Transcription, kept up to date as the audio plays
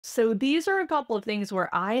So these are a couple of things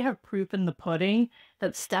where I have proof in the pudding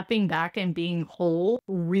that stepping back and being whole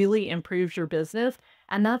really improves your business.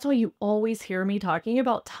 And that's why you always hear me talking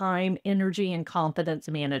about time, energy, and confidence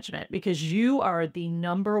management because you are the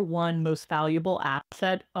number one most valuable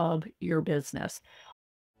asset of your business.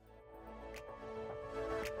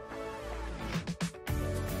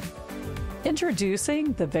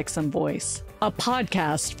 Introducing The Vixen Voice, a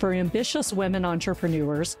podcast for ambitious women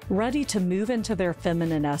entrepreneurs ready to move into their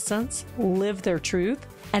feminine essence, live their truth,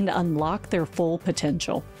 and unlock their full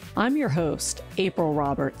potential. I'm your host, April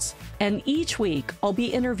Roberts, and each week I'll be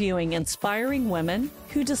interviewing inspiring women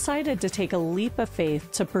who decided to take a leap of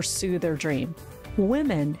faith to pursue their dream.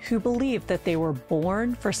 Women who believe that they were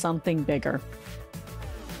born for something bigger.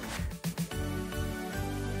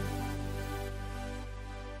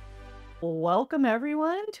 Welcome,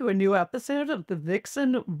 everyone, to a new episode of The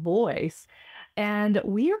Vixen Voice. And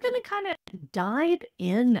we are going to kind of dive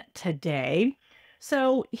in today.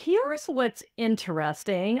 So, here's what's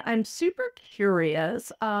interesting. I'm super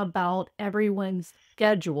curious about everyone's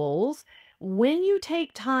schedules when you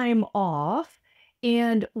take time off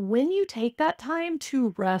and when you take that time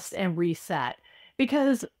to rest and reset.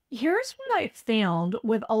 Because here's what I found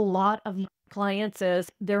with a lot of clients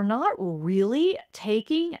is they're not really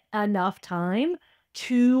taking enough time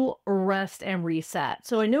to rest and reset.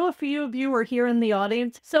 So I know a few of you are here in the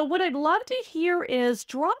audience. So what I'd love to hear is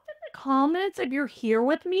drop in the comments if you're here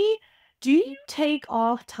with me. Do you take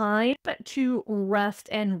off time to rest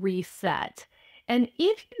and reset? And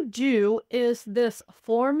if you do, is this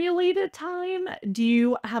formulated time? Do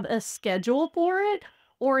you have a schedule for it?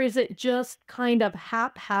 Or is it just kind of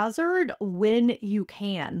haphazard when you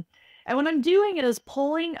can? And what I'm doing is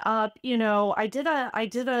pulling up, I did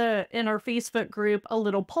a in our Facebook group a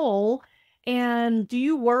little poll. And do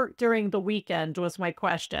you work during the weekend was my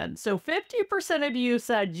question. So 50% of you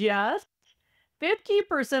said yes,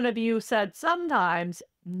 50% of you said sometimes,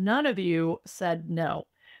 none of you said no.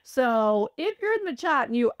 So if you're in the chat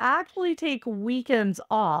and you actually take weekends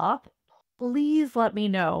off, please let me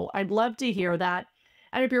know. I'd love to hear that.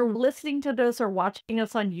 And if you're listening to this or watching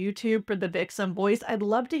us on YouTube for the Vixen Voice, I'd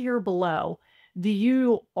love to hear below. Do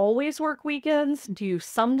you always work weekends? Do you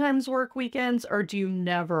sometimes work weekends? Or do you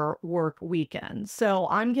never work weekends? So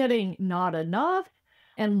I'm getting not enough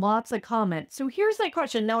and lots of comments. So here's that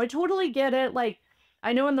question. Now, I totally get it. Like,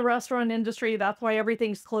 I know in the restaurant industry, that's why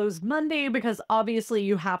everything's closed Monday, because obviously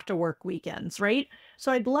you have to work weekends, right?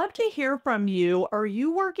 So I'd love to hear from you. Are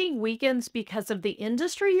you working weekends because of the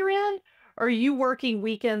industry you're in? Are you working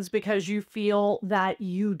weekends because you feel that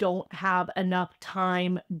you don't have enough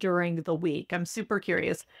time during the week? I'm super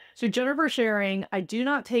curious. So Jennifer sharing, I do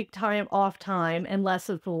not take time off time unless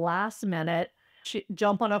it's the last minute.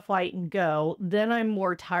 Jump on a flight and go. Then I'm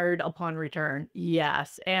more tired upon return.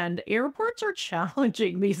 Yes. And airports are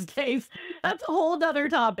challenging these days. That's a whole other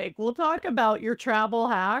topic. We'll talk about your travel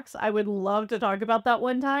hacks. I would love to talk about that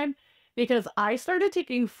one time because I started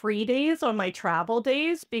taking free days on my travel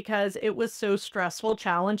days because it was so stressful,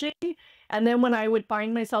 challenging. And then when I would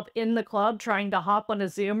find myself in the club trying to hop on a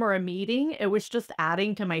Zoom or a meeting, it was just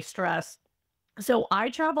adding to my stress. So I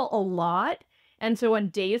travel a lot. And so on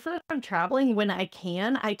days that I'm traveling, when I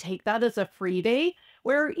can, I take that as a free day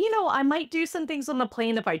where, I might do some things on the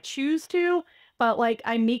plane if I choose to, but like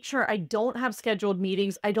I make sure I don't have scheduled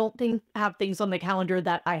meetings. I don't think have things on the calendar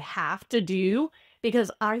that I have to do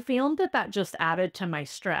because I found that that just added to my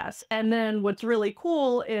stress. And then what's really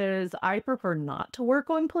cool is I prefer not to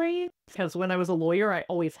work on planes because when I was a lawyer, I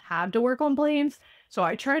always had to work on planes. So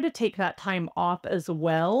I try to take that time off as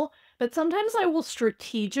well. But sometimes I will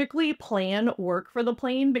strategically plan work for the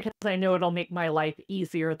plane because I know it'll make my life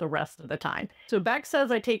easier the rest of the time. So Beck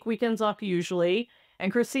says I take weekends off usually.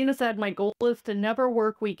 And Christina said, my goal is to never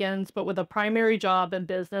work weekends, but with a primary job and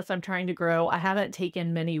business I'm trying to grow, I haven't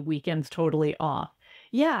taken many weekends totally off.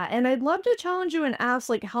 Yeah, and I'd love to challenge you and ask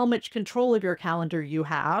like how much control of your calendar you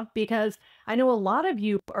have because I know a lot of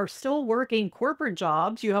you are still working corporate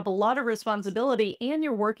jobs. You have a lot of responsibility and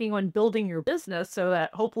you're working on building your business so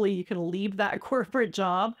that hopefully you can leave that corporate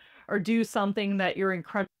job or do something that you're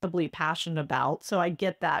incredibly passionate about. So I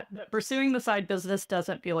get that. But pursuing the side business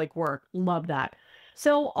doesn't feel like work. Love that.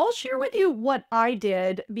 So I'll share with you what I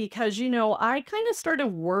did because, I kind of started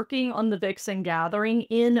working on the Vixen Gathering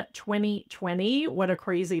in 2020. What a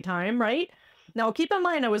crazy time, right? Now, keep in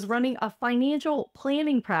mind, I was running a financial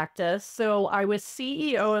planning practice. So I was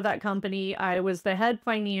CEO of that company. I was the head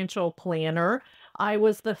financial planner. I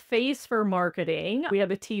was the face for marketing. We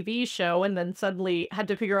had a TV show and then suddenly had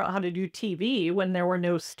to figure out how to do TV when there were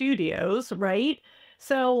no studios, right?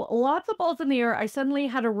 So lots of balls in the air. I suddenly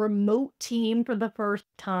had a remote team for the first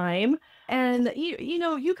time. And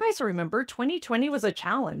you guys remember 2020 was a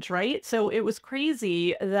challenge, right? So it was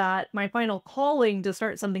crazy that my final calling to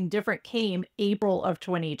start something different came April of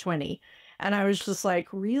 2020. And I was just like,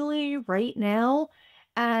 really, right now?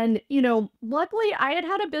 And, luckily I had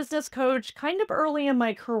had a business coach kind of early in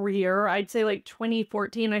my career. I'd say like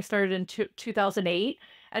 2014, I started in 2008.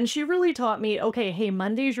 And she really taught me, okay, hey,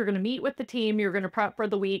 Mondays, you're going to meet with the team, you're going to prep for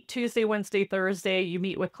the week. Tuesday, Wednesday, Thursday, you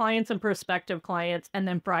meet with clients and prospective clients. And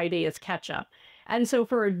then Friday is catch up. And so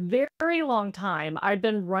for a very long time, I've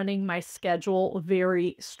been running my schedule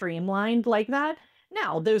very streamlined like that.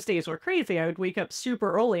 Now, those days were crazy. I would wake up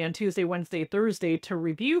super early on Tuesday, Wednesday, Thursday to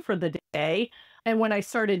review for the day. And when I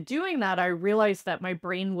started doing that, I realized that my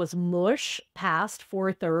brain was mush past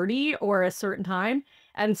 4:30 or a certain time.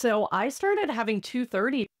 And so I started having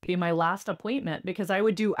 2:30 be my last appointment because I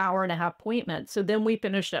would do hour and a half appointments. So then we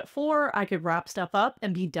finished at 4, I could wrap stuff up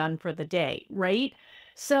and be done for the day, right?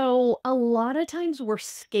 So a lot of times we're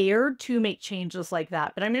scared to make changes like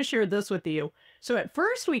that. But I'm going to share this with you. So at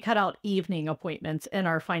first we cut out evening appointments in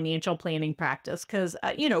our financial planning practice because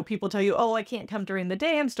people tell you, "Oh, I can't come during the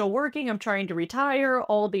day. I'm still working. I'm trying to retire."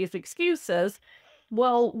 All these excuses.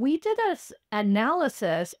 Well, we did a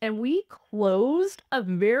analysis and we closed a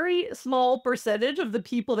very small percentage of the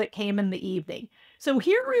people that came in the evening. So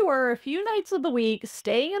here we were a few nights of the week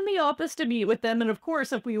staying in the office to meet with them. And of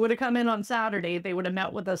course, if we would have come in on Saturday, they would have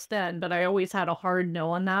met with us then. But I always had a hard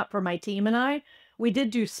no on that for my team and I. We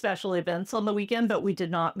did do special events on the weekend, but we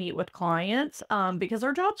did not meet with clients because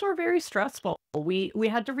our jobs were very stressful. We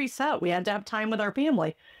had to reset. We had to have time with our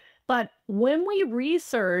family. But when we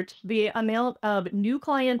researched the amount of new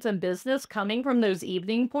clients and business coming from those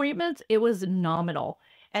evening appointments, it was nominal.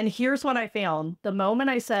 And here's what I found. The moment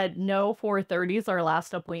I said, no, 4:30 is our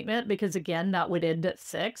last appointment, because again, that would end at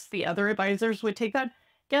 6, the other advisors would take that.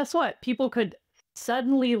 Guess what? People could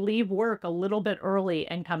suddenly leave work a little bit early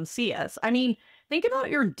and come see us. I mean, think about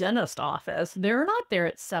your dentist office. They're not there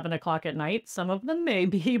at 7 o'clock at night. Some of them may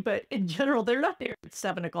be, but in general, they're not there at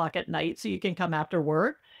 7 o'clock at night so you can come after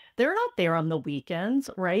work. They're not there on the weekends,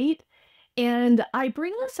 right? And I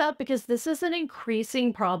bring this up because this is an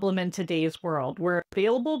increasing problem in today's world. We're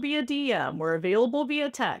available via DM, we're available via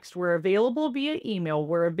text, we're available via email,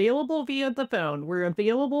 we're available via the phone, we're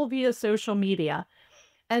available via social media.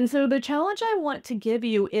 And so the challenge I want to give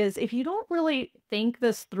you is if you don't really think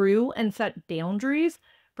this through and set boundaries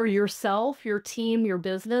for yourself, your team, your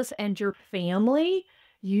business, and your family,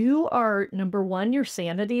 you are number one, your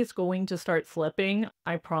sanity is going to start slipping,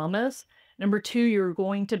 I promise. Number two, you're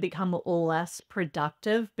going to become less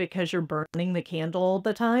productive because you're burning the candle all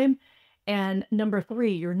the time. And number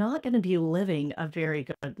three, you're not going to be living a very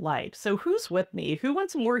good life. So, who's with me? Who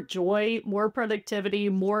wants more joy, more productivity,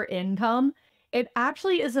 more income? It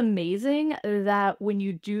actually is amazing that when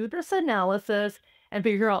you do this analysis and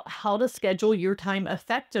figure out how to schedule your time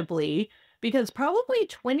effectively, because probably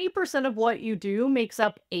 20% of what you do makes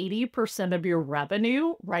up 80% of your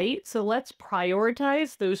revenue, right? So let's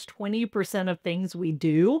prioritize those 20% of things we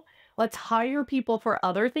do. Let's hire people for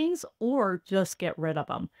other things or just get rid of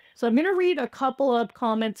them. So I'm going to read a couple of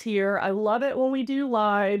comments here. I love it when we do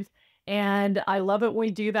lives. And I love it when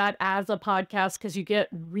we do that as a podcast because you get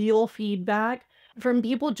real feedback from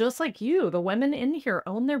people just like you. The women in here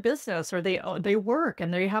own their business or they work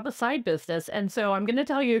and they have a side business. And so I'm going to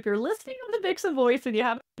tell you, if you're listening on the Vixen Voice and you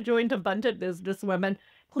haven't joined Abundant Business Women,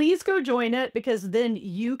 please go join it because then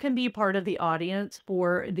you can be part of the audience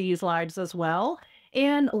for these lives as well.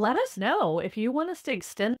 And let us know if you want us to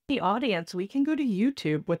extend the audience, we can go to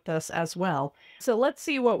YouTube with this as well. So let's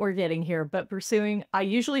see what we're getting here. But pursuing, I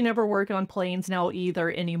usually never work on planes now either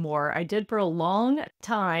anymore. I did for a long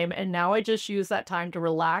time, and now I just use that time to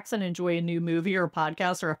relax and enjoy a new movie or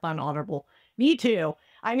podcast or a fun audible. Me too.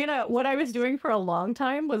 What I was doing for a long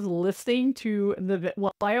time was listening to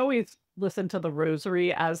well, I always listen to the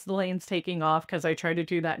rosary as the lane's taking off because I try to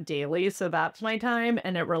do that daily. So that's my time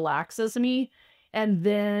and it relaxes me. And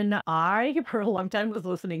then I, for a long time, was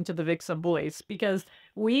listening to the Vixen Voice because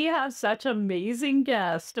we have such amazing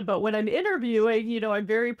guests. But when I'm interviewing, I'm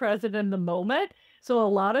very present in the moment. So a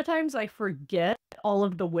lot of times I forget all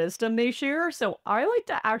of the wisdom they share. So I like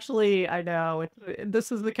to actually, I know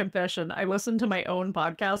this is the confession. I listen to my own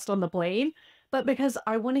podcast on the plane, but because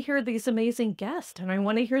I want to hear these amazing guests and I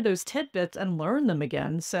want to hear those tidbits and learn them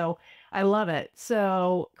again. So I love it.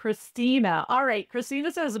 So Christina, all right,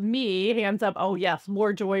 Christina says me, hands up. Oh yes,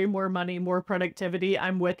 more joy, more money, more productivity.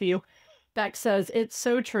 I'm with you. Beck says, it's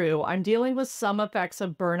so true. I'm dealing with some effects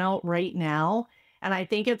of burnout right now. And I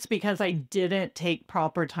think it's because I didn't take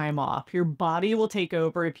proper time off. Your body will take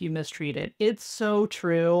over if you mistreat it. It's so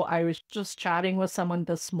true. I was just chatting with someone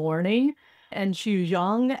this morning, and she's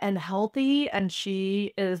young and healthy, and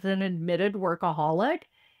she is an admitted workaholic.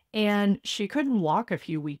 And she couldn't walk a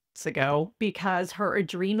few weeks ago because her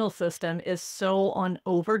adrenal system is so on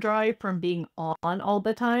overdrive from being on all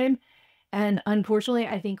the time. And unfortunately,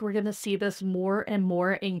 I think we're going to see this more and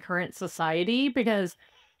more in current society because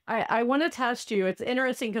I want to test you. It's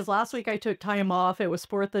interesting because last week I took time off. It was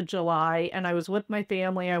 4th of July and I was with my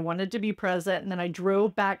family. I wanted to be present. And then I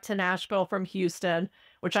drove back to Nashville from Houston,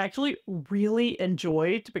 which I actually really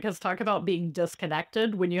enjoyed because talk about being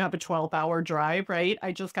disconnected when you have a 12-hour drive, right?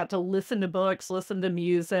 I just got to listen to books, listen to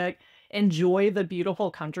music, enjoy the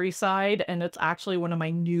beautiful countryside. And it's actually one of my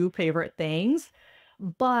new favorite things.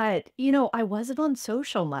 But, I wasn't on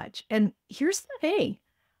social much. And here's the thing.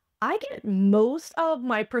 I get most of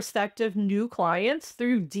my prospective new clients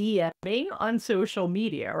through DMing on social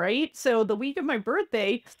media, right? So the week of my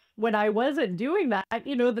birthday, when I wasn't doing that,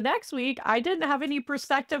 the next week I didn't have any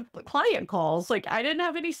prospective client calls. Like I didn't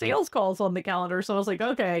have any sales calls on the calendar. So I was like,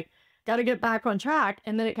 okay, got to get back on track.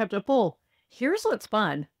 And then it kept a pull. Here's what's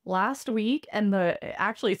fun. Last week, and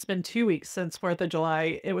actually, it's been 2 weeks since 4th of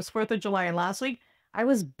July. It was 4th of July, and last week I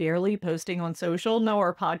was barely posting on social. No,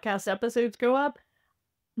 our podcast episodes go up.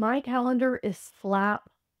 My calendar is slap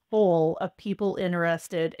full of people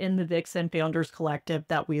interested in the Vixen Founders Collective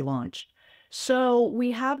that we launched. So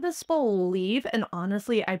we have this belief, and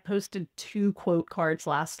honestly, I posted 2 quote cards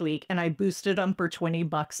last week and I boosted them for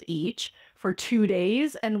 $20 each for 2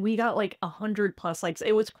 days, and we got like 100 plus likes.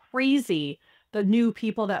 It was crazy. The new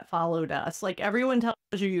people that followed us, like everyone tells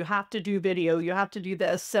you, you have to do video, you have to do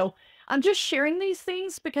this. So I'm just sharing these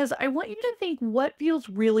things because I want you to think what feels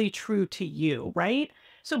really true to you, right?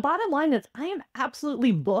 So bottom line is I am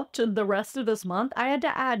absolutely booked the rest of this month. I had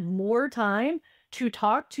to add more time to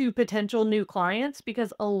talk to potential new clients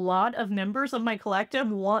because a lot of members of my collective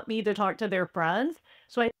want me to talk to their friends.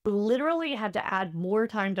 So I literally had to add more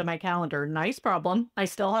time to my calendar. Nice problem. I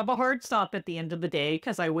still have a hard stop at the end of the day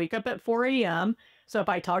because I wake up at 4 a.m. So if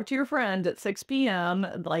I talk to your friend at 6 p.m.,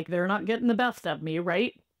 like they're not getting the best of me,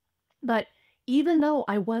 right? But even though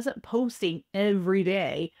I wasn't posting every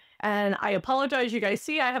day, and I apologize, you guys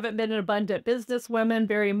see, I haven't been an abundant businesswoman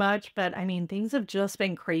very much, but I mean, things have just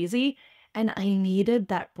been crazy. And I needed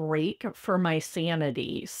that break for my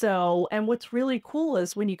sanity. So, and what's really cool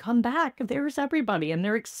is when you come back, there's everybody and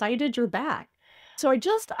they're excited you're back. So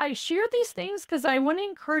I share these things because I want to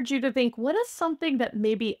encourage you to think, what is something that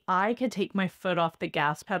maybe I could take my foot off the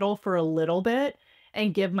gas pedal for a little bit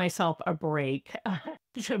and give myself a break?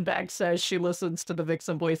 Beck says she listens to the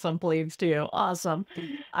Vixen Voice on planes too. Awesome.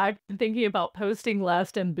 I've been thinking about posting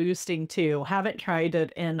less and boosting too. Haven't tried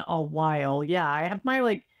it in a while. Yeah, I have my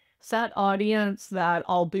like set audience that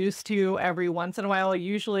I'll boost to every once in a while. I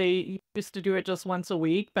usually used to do it just once a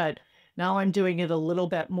week, but now I'm doing it a little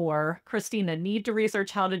bit more. Christina, need to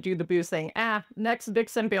research how to do the boosting. Next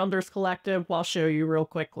Vixen Founders Collective, I'll show you real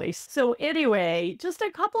quickly. So anyway, just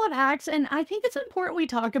a couple of hacks. And I think it's important we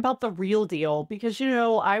talk about the real deal because,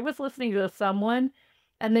 I was listening to someone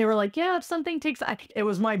and they were like, yeah, if something takes, it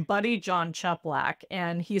was my buddy, John Cheplack.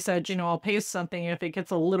 And he said, I'll paste something. If it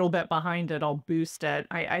gets a little bit behind it, I'll boost it.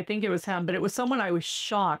 I think it was him, but it was someone I was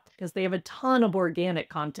shocked because they have a ton of organic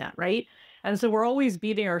content, right? And so we're always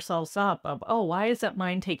beating ourselves up of, oh, why isn't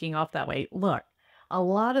mine taking off that way? Look, a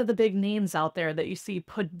lot of the big names out there that you see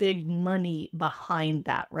put big money behind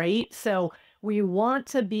that, right? So we want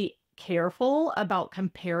to be careful about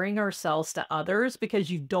comparing ourselves to others because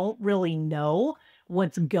you don't really know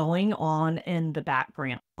what's going on in the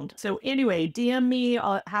background. So anyway, DM me.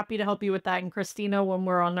 Happy to help you with that. And Christina, when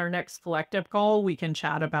we're on our next collective call, we can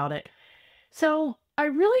chat about it. So I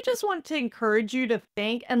really just want to encourage you to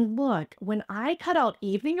think and look, when I cut out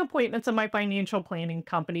evening appointments in my financial planning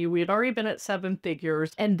company, we had already been at 7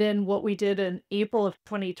 figures. And then what we did in April of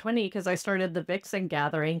 2020, because I started the Vixen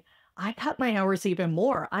gathering, I cut my hours even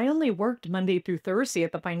more. I only worked Monday through Thursday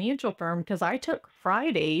at the financial firm because I took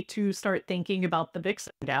Friday to start thinking about the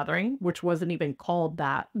Vixen gathering, which wasn't even called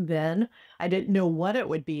that then. I didn't know what it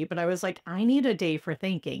would be, but I was like, I need a day for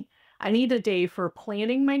thinking. I need a day for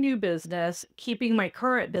planning my new business, keeping my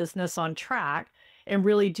current business on track, and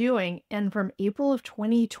really doing. And from April of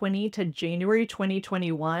 2020 to January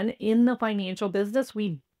 2021, in the financial business,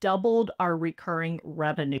 we doubled our recurring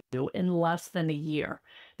revenue in less than a year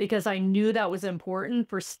because I knew that was important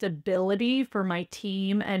for stability for my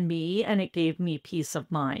team and me, and it gave me peace of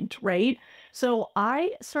mind, right? So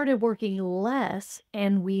I started working less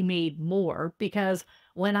and we made more because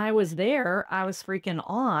When I was there, I was freaking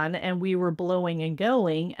on and we were blowing and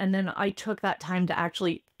going. And then I took that time to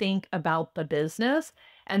actually think about the business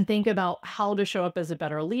and think about how to show up as a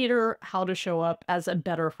better leader, how to show up as a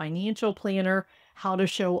better financial planner, how to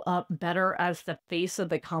show up better as the face of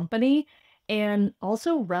the company, and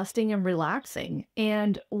also resting and relaxing.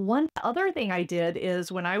 And one other thing I did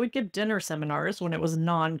is when I would give dinner seminars when it was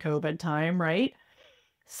non COVID time, right?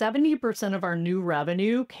 70% of our new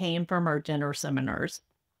revenue came from our dinner seminars.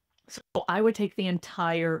 So I would take the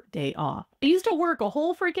entire day off. I used to work a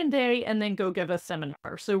whole freaking day and then go give a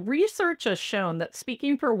seminar. So research has shown that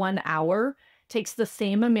speaking for 1 hour takes the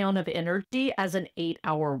same amount of energy as an 8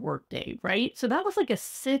 hour workday, right? So that was like a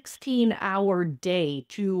 16-hour day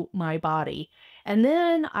to my body. And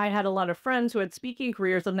then I had a lot of friends who had speaking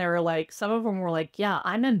careers, and they were like, some of them were like, yeah,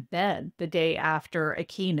 I'm in bed the day after a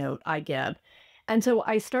keynote I give. And so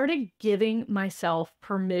I started giving myself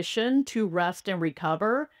permission to rest and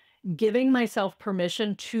recover, giving myself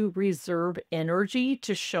permission to reserve energy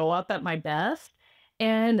to show up at my best.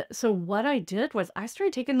 And so what I did was I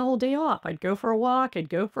started taking the whole day off. I'd go for a walk, I'd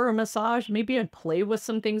go for a massage, maybe I'd play with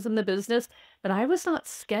some things in the business, but I was not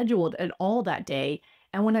scheduled at all that day.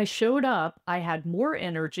 And when I showed up, I had more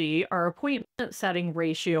energy. Our appointment setting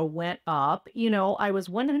ratio went up. I was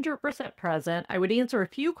 100% present. I would answer a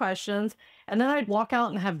few questions and then I'd walk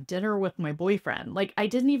out and have dinner with my boyfriend. Like, I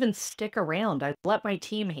didn't even stick around. I let my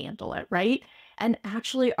team handle it, right? And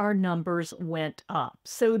actually, our numbers went up.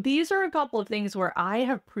 So, these are a couple of things where I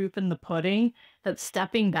have proof in the pudding that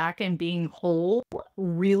stepping back and being whole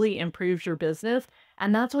really improves your business.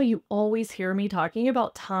 And that's why you always hear me talking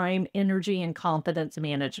about time, energy, and confidence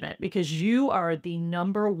management, because you are the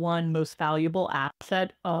number one most valuable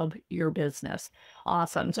asset of your business.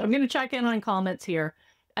 Awesome. So, I'm going to check in on comments here.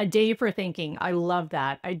 A day for thinking. I love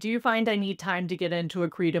that. I do find I need time to get into a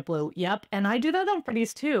creative flow. Yep. And I do that on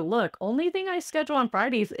Fridays too. Look, only thing I schedule on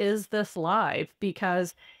Fridays is this live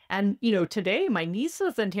because, and today my niece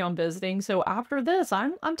is in town visiting. So after this,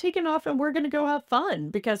 I'm taking off and we're gonna go have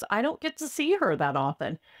fun because I don't get to see her that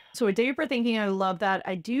often. So a day for thinking, I love that.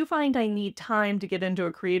 I do find I need time to get into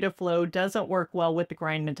a creative flow. Doesn't work well with the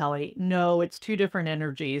grind mentality. No, it's two different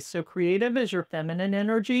energies. So creative is your feminine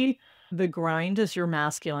energy, the grind is your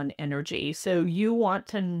masculine energy. So you want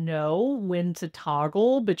to know when to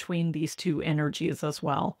toggle between these two energies as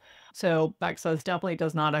well. So Beck says, definitely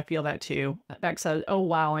does not. I feel that too. Beck says, oh,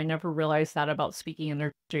 wow, I never realized that about speaking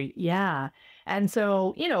energy. Yeah. And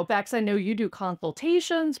so, Bex, I know you do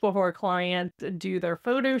consultations before clients do their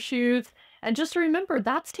photo shoots. And just remember,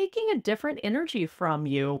 that's taking a different energy from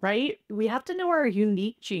you, right? We have to know our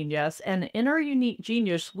unique genius. And in our unique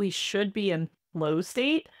genius, we should be in flow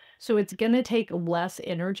state. So it's going to take less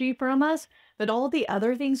energy from us, but all the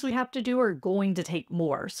other things we have to do are going to take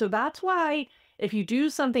more. So that's why if you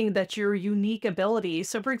do something that's your unique ability.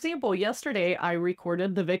 So for example, yesterday I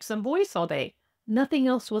recorded the Vixen voice all day. Nothing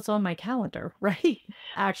else was on my calendar, right?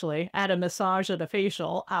 Actually, I had a massage and a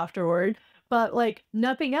facial afterward, but like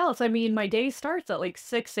nothing else. I mean, my day starts at like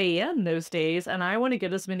 6 a.m. those days, and I want to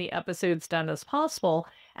get as many episodes done as possible.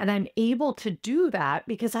 And I'm able to do that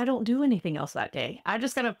because I don't do anything else that day. I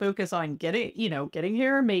just got to focus on getting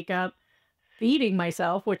hair and makeup, feeding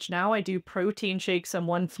myself, which now I do protein shakes and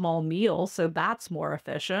one small meal. So that's more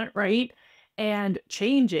efficient, right? And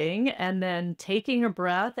changing and then taking a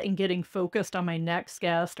breath and getting focused on my next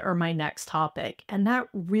guest or my next topic. And that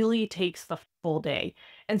really takes the full day.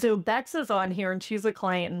 And so Bex is on here and she's a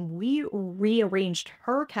client, and we rearranged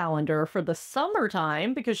her calendar for the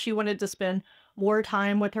summertime because she wanted to spend more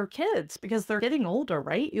time with her kids because they're getting older,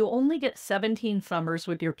 right? You only get 17 summers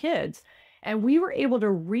with your kids. And we were able to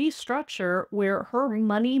restructure where her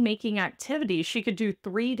money making activities, she could do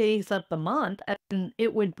 3 days of the month and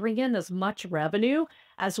it would bring in as much revenue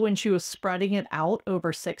as when she was spreading it out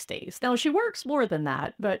over 6 days. Now, she works more than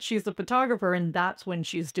that, but she's a photographer and that's when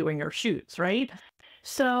she's doing her shoots, right?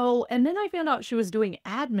 So, and then I found out she was doing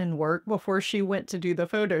admin work before she went to do the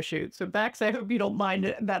photo shoot. So, Bex, I hope you don't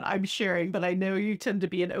mind that I'm sharing, but I know you tend to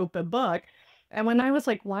be an open book. And when I was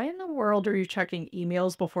like, why in the world are you checking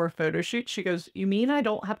emails before a photo shoot? She goes, you mean I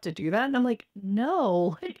don't have to do that? And I'm like,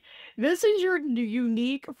 no, like, this is your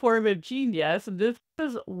unique form of genius. This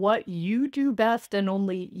is what you do best and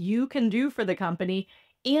only you can do for the company.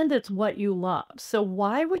 And it's what you love. So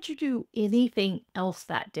why would you do anything else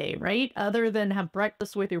that day, right? Other than have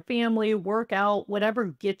breakfast with your family, work out, whatever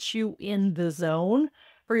gets you in the zone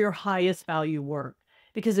for your highest value work.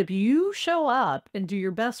 Because if you show up and do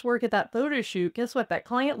your best work at that photo shoot, guess what? That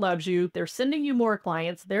client loves you. They're sending you more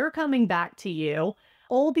clients. They're coming back to you.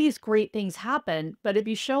 All these great things happen. But if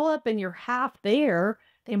you show up and you're half there,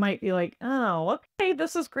 they might be like, oh, okay,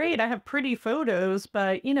 this is great. I have pretty photos,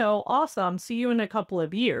 but awesome. See you in a couple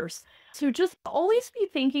of years. So just always be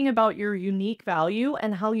thinking about your unique value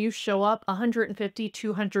and how you show up 150,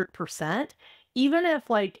 200%, even if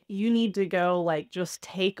like you need to go like just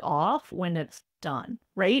take off when it's done,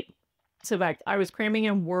 right? So, in fact, I was cramming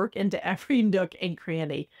in work into every nook and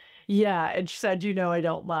cranny. Yeah, and she said, I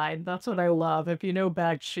don't mind. That's what I love. If you know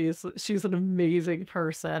Beck, she's an amazing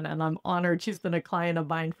person, and I'm honored. She's been a client of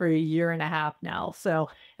mine for a year and a half now. So,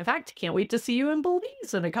 in fact, can't wait to see you in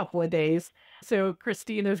Belize in a couple of days. So,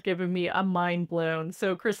 Christina's giving me a mind blown.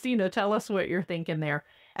 So, Christina, tell us what you're thinking there.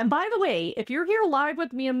 And by the way, if you're here live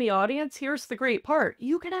with me in the audience, here's the great part.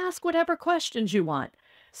 You can ask whatever questions you want.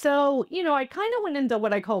 So, I kind of went into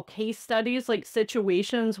what I call case studies, like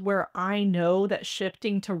situations where I know that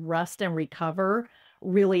shifting to rest and recover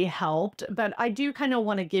really helped. But I do kind of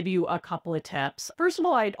want to give you a couple of tips. First of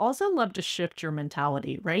all, I'd also love to shift your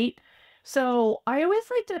mentality, right? So, I always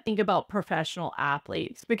like to think about professional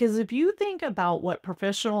athletes because if you think about what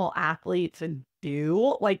professional athletes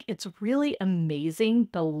do, like it's really amazing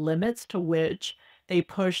the limits to which they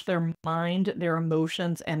push their mind, their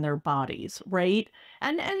emotions, and their bodies, right?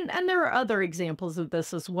 And there are other examples of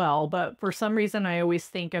this as well, but for some reason I always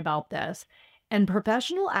think about this. And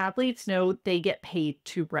professional athletes know they get paid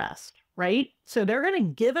to rest, right? So they're going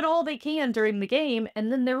to give it all they can during the game and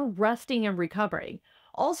then they're resting and recovering.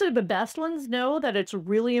 Also, the best ones know that it's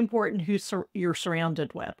really important who you're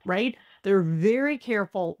surrounded with, right? They're very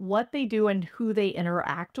careful what they do and who they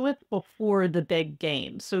interact with before the big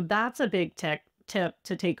game. So that's a big tip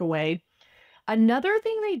to take away. Another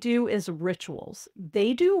thing they do is rituals.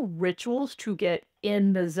 They do rituals to get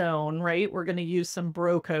in the zone, right? We're going to use some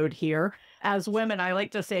bro code here. As women, I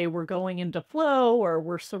like to say we're going into flow or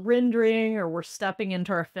we're surrendering or we're stepping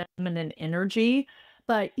into our feminine energy.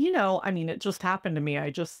 But, I mean, it just happened to me.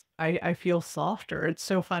 I feel softer. It's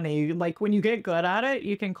so funny. Like when you get good at it,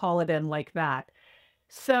 you can call it in like that.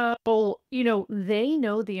 So, they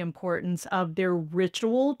know the importance of their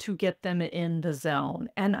ritual to get them in the zone.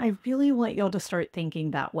 And I really want y'all to start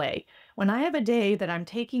thinking that way. When I have a day that I'm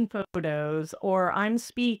taking photos or I'm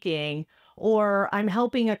speaking or I'm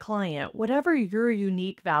helping a client, whatever your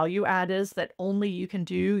unique value add is that only you can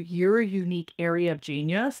do, your unique area of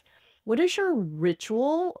genius, what is your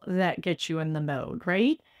ritual that gets you in the mode,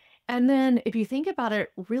 right? And then if you think about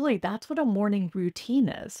it, really, that's what a morning routine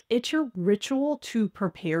is. It's your ritual to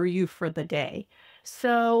prepare you for the day.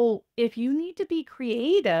 So if you need to be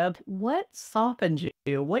creative, what softens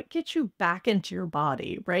you? What gets you back into your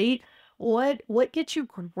body, right? What gets you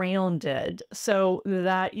grounded so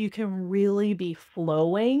that you can really be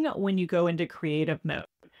flowing when you go into creative mode?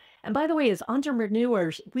 And by the way, as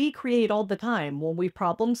entrepreneurs, we create all the time. When we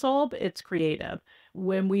problem solve, it's creative.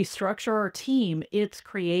 When we structure our team, it's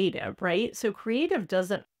creative, right? So creative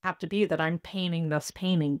doesn't have to be that I'm painting this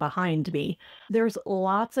painting behind me. There's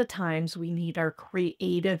lots of times we need our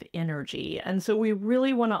creative energy. And so we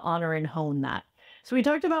really want to honor and hone that. So we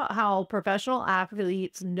talked about how professional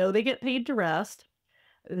athletes know they get paid to rest.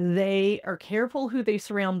 They are careful who they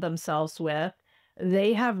surround themselves with.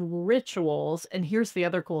 They have rituals, and here's the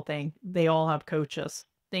other cool thing, they all have coaches.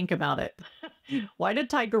 Think about it. Why did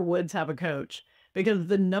Tiger Woods have a coach? Because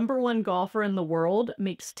the number 1 golfer in the world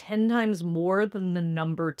makes 10 times more than the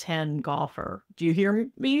number 10 golfer. Do you hear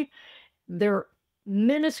me? They're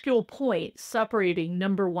minuscule points separating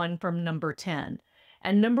number 1 from number 10.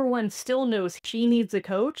 And number 1 still knows she needs a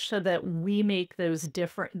coach so that we make those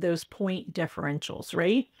point differentials,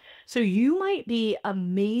 right? So you might be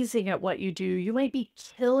amazing at what you do. You might be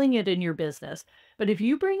killing it in your business. But if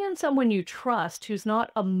you bring in someone you trust who's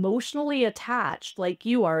not emotionally attached like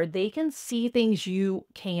you are, they can see things you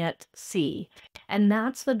can't see. And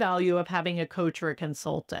that's the value of having a coach or a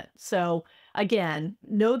consultant. So again,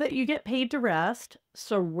 know that you get paid to rest.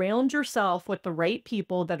 Surround yourself with the right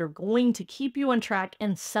people that are going to keep you on track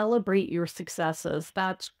and celebrate your successes.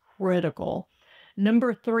 That's critical.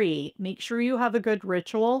 Number 3, make sure you have a good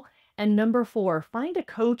ritual. And number 4, find a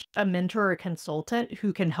coach, a mentor, or a consultant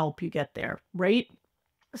who can help you get there, right?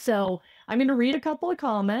 So I'm going to read a couple of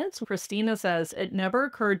comments. Christina says, it never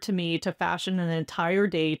occurred to me to fashion an entire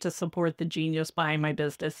day to support the genius behind my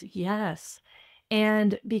business. Yes.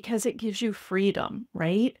 And because it gives you freedom,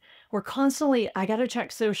 right? We're constantly, I got to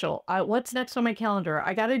check social. What's next on my calendar?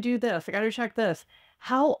 I got to do this. I got to check this.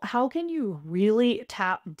 How can you really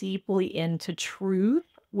tap deeply into truth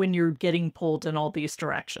when you're getting pulled in all these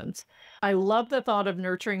directions? I love the thought of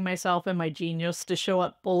nurturing myself and my genius to show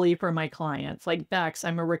up fully for my clients. Like Bex,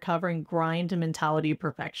 I'm a recovering grind mentality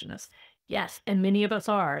perfectionist. Yes, and many of us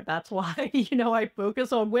are. That's why, I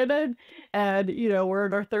focus on women and, we're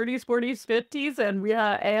in our 30s, 40s, 50s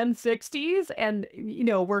and 60s and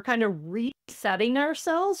we're kind of resetting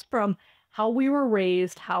ourselves from how we were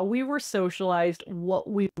raised, how we were socialized, what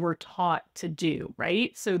we were taught to do,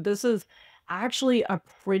 right? So this is actually a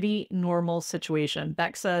pretty normal situation.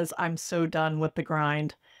 Beck says, "I'm so done with the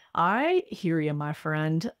grind." I hear you, my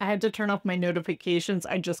friend. I had to turn off my notifications.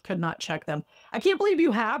 I just could not check them. I can't believe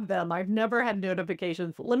you have them. I've never had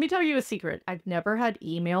notifications. Let me tell you a secret. I've never had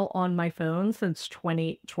email on my phone since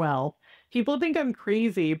 2012. People think I'm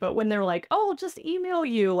crazy, but when they're like, "Oh, I'll just email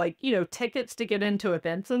you like, tickets to get into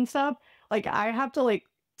events and stuff," like I have to like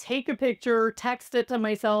take a picture, text it to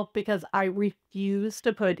myself because I refuse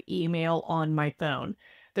to put email on my phone.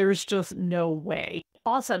 There's just no way.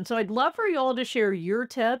 Awesome. So I'd love for you all to share your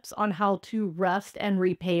tips on how to rest and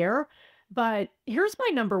repair. But here's my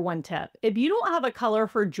number one tip. If you don't have a color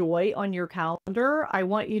for joy on your calendar, I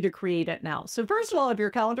want you to create it now. So, first of all, if your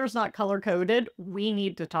calendar is not color coded, we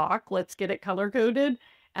need to talk. Let's get it color coded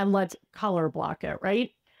and let's color block it, right?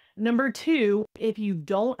 Number two, if you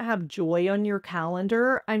don't have joy on your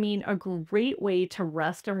calendar, I mean, a great way to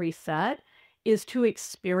rest and reset is to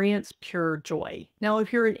experience pure joy. Now,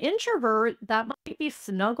 if you're an introvert, that might be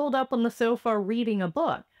snuggled up on the sofa reading a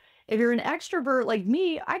book. If you're an extrovert like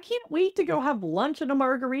me, I can't wait to go have lunch and a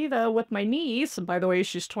margarita with my niece. By the way,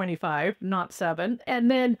 she's 25, not 7,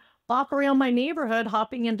 and then walk around my neighborhood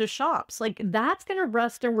hopping into shops. Like that's going to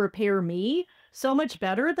rest and repair me so much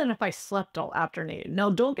better than if I slept all afternoon. Now,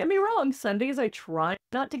 don't get me wrong, Sundays I try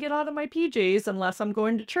not to get out of my PJs unless I'm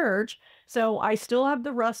going to church. So I still have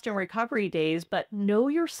the rest and recovery days, but know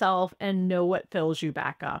yourself and know what fills you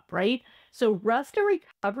back up, right? So rest and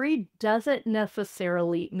recovery doesn't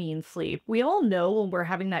necessarily mean sleep. We all know when we're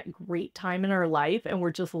having that great time in our life and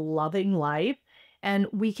we're just loving life and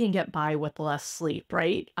we can get by with less sleep,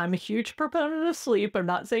 right? I'm a huge proponent of sleep. I'm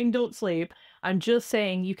not saying don't sleep. I'm just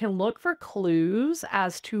saying you can look for clues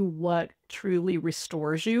as to what truly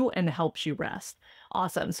restores you and helps you rest.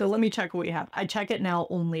 Awesome. So let me check what we have. I check it now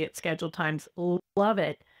only at scheduled times. Love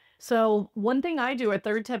it. So one thing I do, a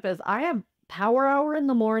third tip is I have power hour in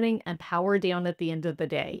the morning and power down at the end of the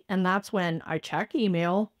day. And that's when I check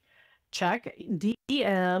email, check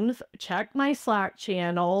DMs, check my Slack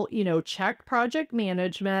channel, check project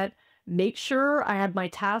management, make sure I have my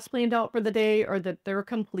tasks planned out for the day or that they're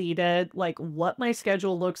completed, like what my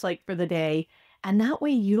schedule looks like for the day. And that way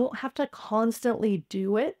you don't have to constantly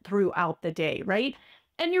do it throughout the day, right?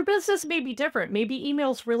 And your business may be different. Maybe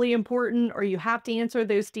email's really important or you have to answer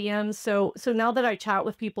those DMs. So now that I chat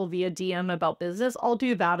with people via DM about business, I'll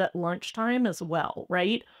do that at lunchtime as well,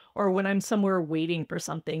 right? Or when I'm somewhere waiting for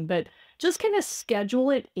something. But just kind of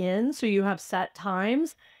schedule it in so you have set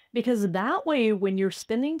times because that way when you're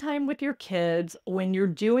spending time with your kids, when you're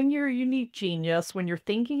doing your unique genius, when you're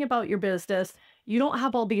thinking about your business, you don't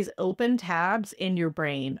have all these open tabs in your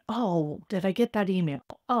brain. Oh, did I get that email?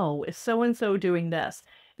 Oh, is so and so doing this?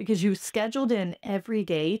 Because you scheduled in every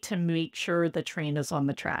day to make sure the train is on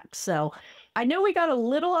the track. So I know we got a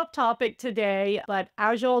little off topic today, but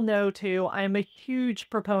as y'all know too, I'm a huge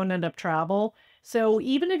proponent of travel. So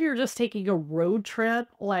even if you're just taking a road trip,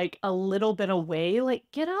 like a little bit away, like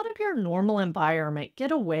get out of your normal environment,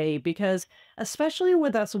 get away because especially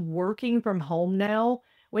with us working from home now,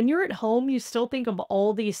 when you're at home, you still think of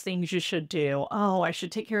all these things you should do. Oh, I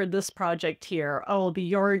should take care of this project here. Oh, the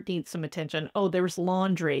yard needs some attention. Oh, there's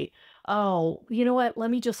laundry. Oh, you know what? Let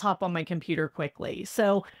me just hop on my computer quickly.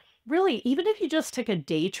 So, really, even if you just took a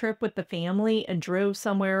day trip with the family and drove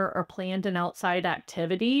somewhere or planned an outside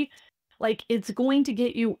activity, like it's going to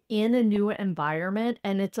get you in a new environment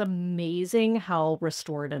and it's amazing how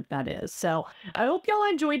restorative that is. So I hope y'all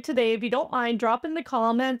enjoyed today. If you don't mind, drop in the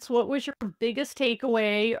comments what was your biggest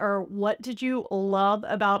takeaway or what did you love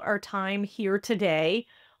about our time here today?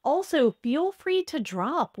 Also, feel free to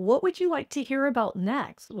drop what would you like to hear about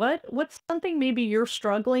next? What's something maybe you're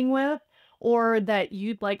struggling with or that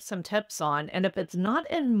you'd like some tips on? And if it's not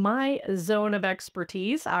in my zone of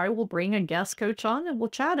expertise, I will bring a guest coach on and we'll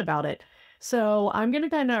chat about it. So I'm going to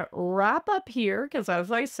kind of wrap up here because,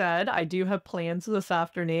 as I said, I do have plans this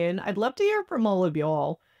afternoon. I'd love to hear from all of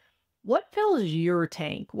y'all. What fills your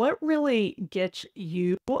tank? What really gets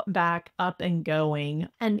you back up and going?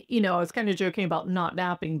 And, I was kind of joking about not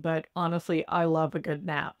napping, but honestly, I love a good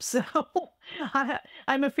nap. So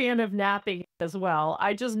I'm a fan of napping as well.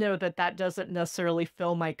 I just know that that doesn't necessarily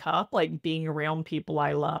fill my cup like being around people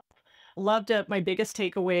I love. Loved it. My biggest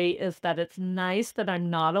takeaway is that it's nice that I'm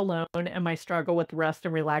not alone in my struggle with rest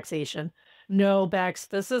and relaxation. No, Bex,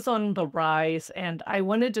 this is on the rise. And I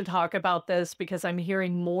wanted to talk about this because I'm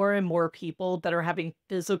hearing more and more people that are having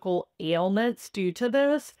physical ailments due to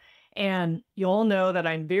this. And you all know that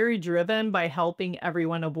I'm very driven by helping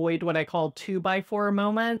everyone avoid what I call 2x4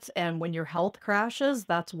 moments. And when your health crashes,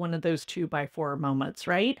 that's one of those 2x4 moments,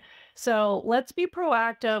 right? So let's be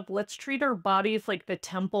proactive. Let's treat our bodies like the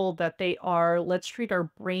temple that they are. Let's treat our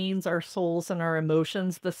brains, our souls, and our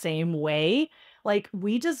emotions the same way. Like,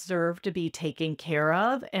 we deserve to be taken care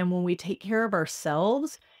of. And when we take care of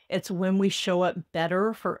ourselves, it's when we show up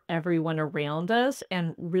better for everyone around us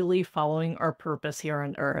and really following our purpose here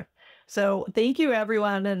on earth. So, thank you,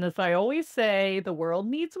 everyone. And as I always say, the world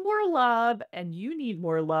needs more love and you need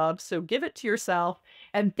more love. So, give it to yourself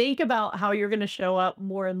and think about how you're going to show up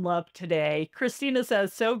more in love today. Christina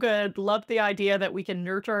says, so good. Love the idea that we can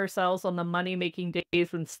nurture ourselves on the money making days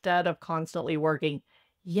instead of constantly working.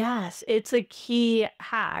 Yes, it's a key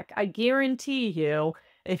hack. I guarantee you,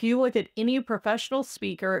 if you look at any professional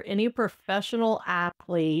speaker, any professional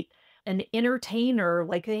athlete, an entertainer,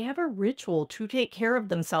 like they have a ritual to take care of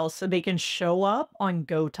themselves so they can show up on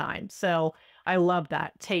go time. So I love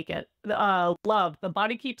that. Take it. Love The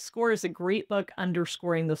Body Keeps Score is a great book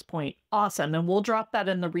underscoring this point. Awesome. And we'll drop that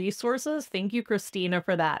in the resources. Thank you, Christina,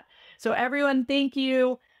 for that. So everyone, thank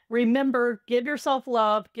you. Remember, give yourself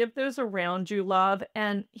love, give those around you love.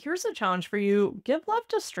 And here's a challenge for you, give love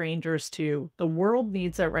to strangers too. The world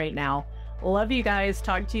needs it right now. Love you guys.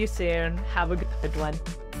 Talk to you soon. Have a good one.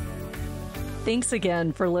 Thanks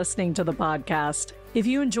again for listening to the podcast. If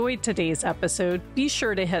you enjoyed today's episode, be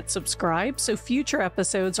sure to hit subscribe so future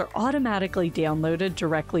episodes are automatically downloaded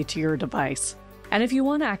directly to your device. And if you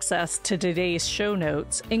want access to today's show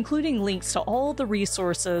notes, including links to all the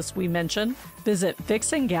resources we mentioned, visit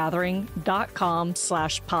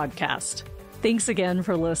vixengathering.com/podcast. Thanks again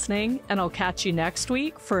for listening, and I'll catch you next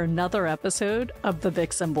week for another episode of The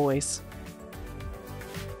Vixen Voice.